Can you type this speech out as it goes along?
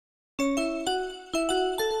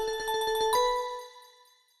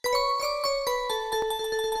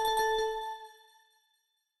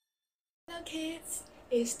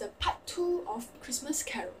is the part 2 of Christmas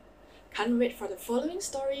Carol. Can't wait for the following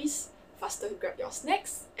stories. Faster grab your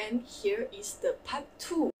snacks, and here is the part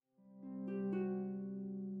 2.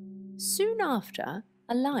 Soon after,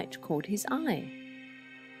 a light caught his eye.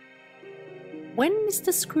 When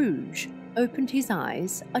Mr. Scrooge opened his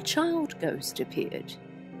eyes, a child ghost appeared.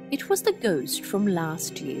 It was the ghost from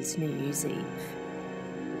last year's New Year's Eve.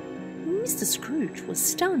 Mr. Scrooge was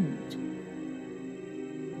stunned.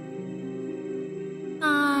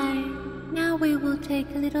 Now we will take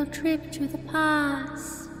a little trip to the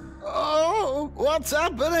past. Oh, what's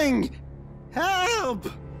happening? Help!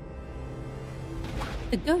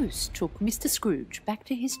 The ghost took Mr. Scrooge back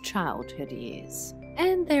to his childhood years.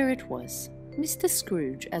 And there it was, Mr.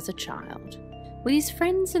 Scrooge as a child, with his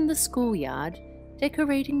friends in the schoolyard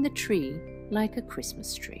decorating the tree like a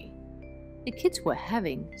Christmas tree. The kids were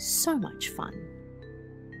having so much fun.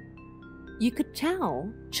 You could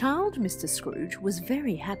tell child Mr. Scrooge was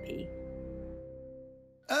very happy.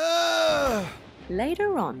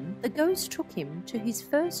 Later on, the ghost took him to his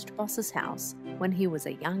first boss's house when he was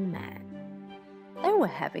a young man. They were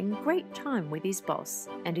having a great time with his boss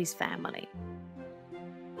and his family.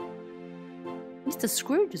 Mr.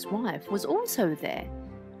 Scrooge's wife was also there.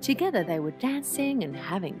 Together they were dancing and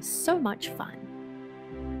having so much fun.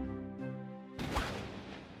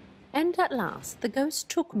 And at last, the ghost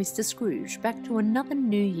took Mr. Scrooge back to another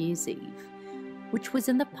New Year's Eve, which was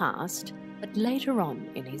in the past, but later on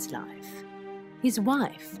in his life. His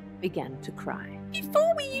wife began to cry.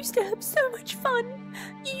 Before we used to have so much fun.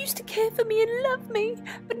 You used to care for me and love me,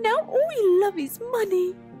 but now all you love is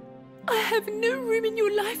money. I have no room in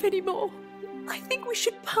your life anymore. I think we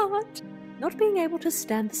should part. Not being able to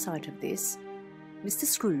stand the sight of this, Mr.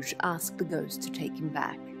 Scrooge asked the ghost to take him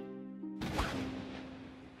back.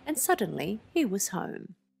 And suddenly he was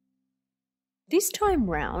home. This time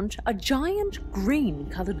round, a giant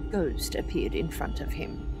green-coloured ghost appeared in front of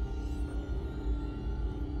him.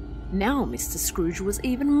 Now Mr. Scrooge was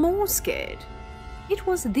even more scared. It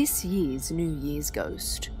was this year's New Year's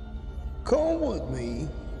ghost. Come with me.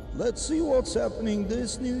 Let's see what's happening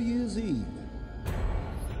this New Year's Eve.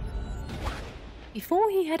 Before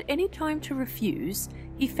he had any time to refuse,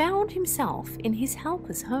 he found himself in his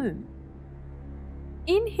helper's home.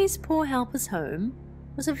 In his poor helper's home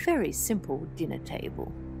was a very simple dinner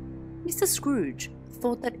table. Mr. Scrooge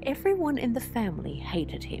thought that everyone in the family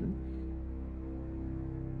hated him.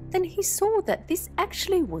 Then he saw that this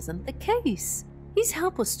actually wasn't the case. His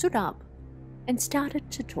helper stood up and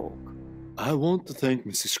started to talk. I want to thank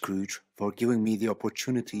Mrs. Scrooge for giving me the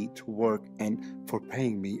opportunity to work and for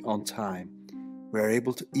paying me on time. We are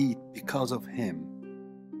able to eat because of him.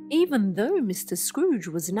 Even though Mr. Scrooge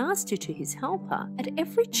was nasty to his helper at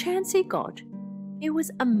every chance he got, he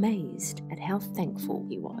was amazed at how thankful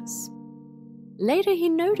he was. Later he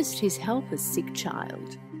noticed his helper's sick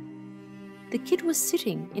child. The kid was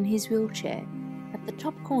sitting in his wheelchair at the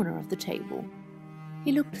top corner of the table.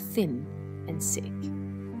 He looked thin and sick.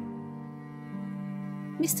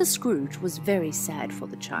 Mr. Scrooge was very sad for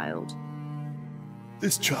the child.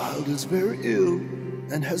 This child is very ill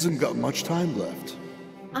and hasn't got much time left.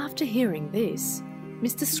 After hearing this,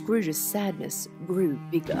 Mr. Scrooge's sadness grew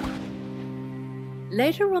bigger.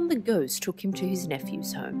 Later on, the ghost took him to his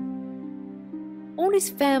nephew's home. All his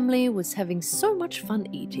family was having so much fun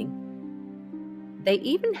eating. They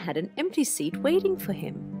even had an empty seat waiting for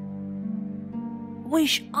him.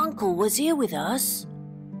 Wish Uncle was here with us.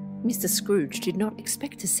 Mr. Scrooge did not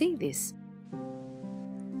expect to see this.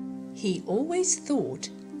 He always thought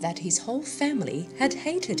that his whole family had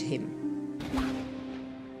hated him.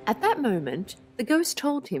 At that moment, the ghost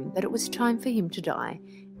told him that it was time for him to die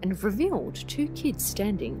and revealed two kids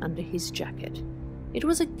standing under his jacket. It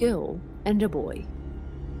was a girl and a boy.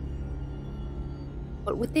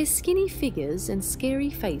 But with their skinny figures and scary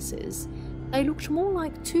faces, they looked more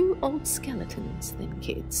like two old skeletons than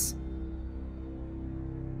kids.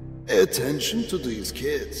 Pay attention to these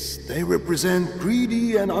kids. They represent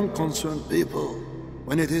greedy and unconcerned people.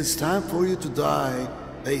 When it is time for you to die,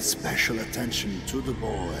 pay special attention to the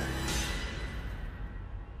boy.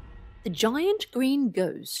 The giant green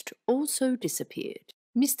ghost also disappeared.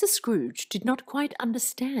 Mr. Scrooge did not quite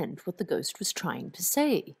understand what the ghost was trying to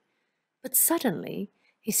say. But suddenly,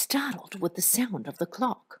 he startled with the sound of the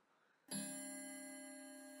clock.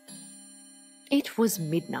 It was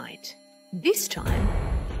midnight. This time,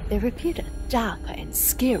 there appeared a darker and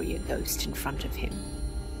scarier ghost in front of him.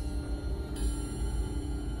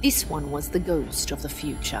 This one was the ghost of the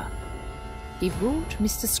future. He brought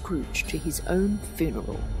Mr. Scrooge to his own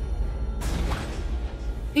funeral.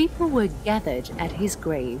 People were gathered at his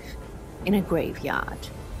grave in a graveyard.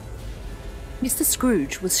 Mr.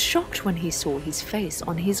 Scrooge was shocked when he saw his face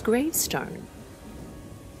on his gravestone.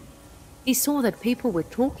 He saw that people were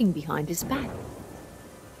talking behind his back,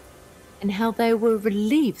 and how they were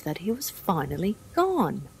relieved that he was finally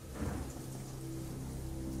gone.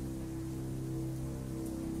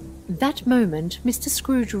 That moment, Mr.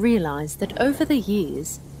 Scrooge realized that over the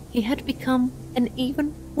years he had become an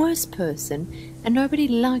even worse person and nobody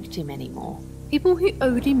liked him anymore. People who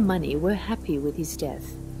owed him money were happy with his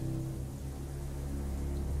death.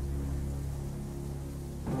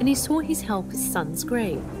 And he saw his helper's son's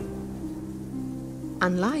grave.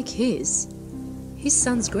 Unlike his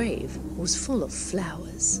son's grave was full of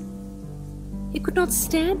flowers. He could not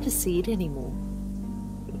stand to see it anymore.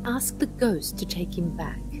 He asked the ghost to take him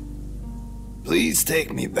back. Please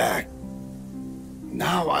take me back.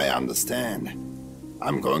 Now I understand.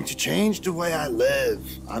 I'm going to change the way I live.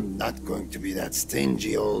 I'm not going to be that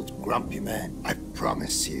stingy old grumpy man. I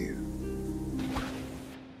promise you.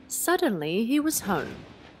 Suddenly he was home.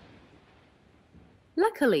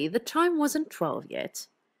 Luckily, the time wasn't 12 yet.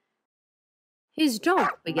 His dog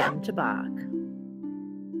began to bark.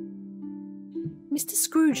 Mr.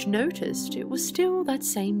 Scrooge noticed it was still that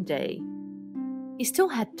same day. He still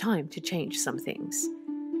had time to change some things.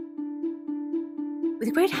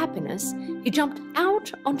 With great happiness, he jumped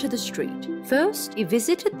out onto the street. First, he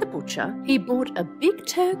visited the butcher. He bought a big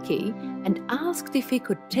turkey and asked if he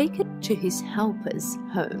could take it to his helper's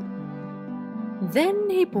home. Then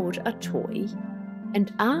he bought a toy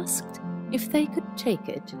and asked if they could take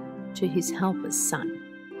it to his helper's son.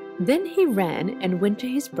 Then he ran and went to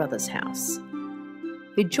his brother's house.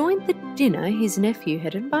 He joined the dinner his nephew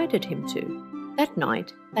had invited him to. That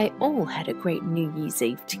night, they all had a great New Year's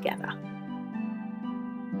Eve together.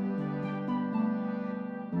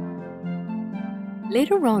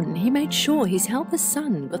 Later on, he made sure his helper's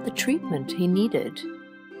son got the treatment he needed.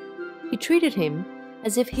 He treated him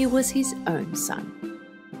as if he was his own son.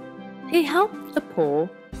 He helped the poor.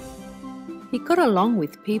 He got along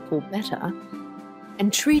with people better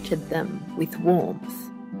and treated them with warmth.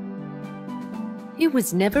 He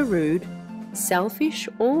was never rude, selfish,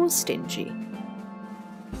 or stingy,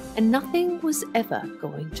 and nothing was ever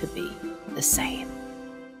going to be the same.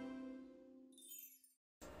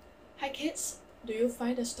 Hi kids, do you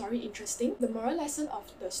find the story interesting? The moral lesson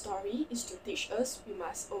of the story is to teach us we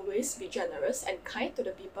must always be generous and kind to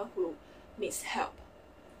the people who need help.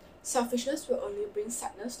 Selfishness will only bring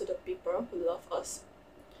sadness to the people who love us.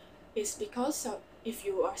 It's because if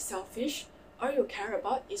you are selfish, all you care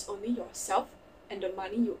about is only yourself and the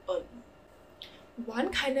money you earn. One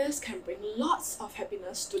kindness can bring lots of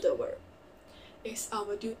happiness to the world. It's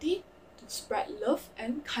our duty to spread love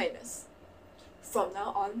and kindness. From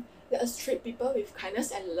now on, let us treat people with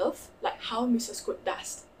kindness and love like how Mr. Scrooge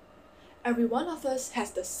does. Every one of us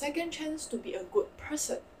has the second chance to be a good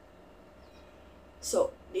person.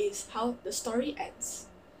 So, this is how the story ends.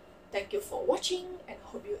 Thank you for watching and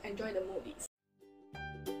hope you enjoy the movies.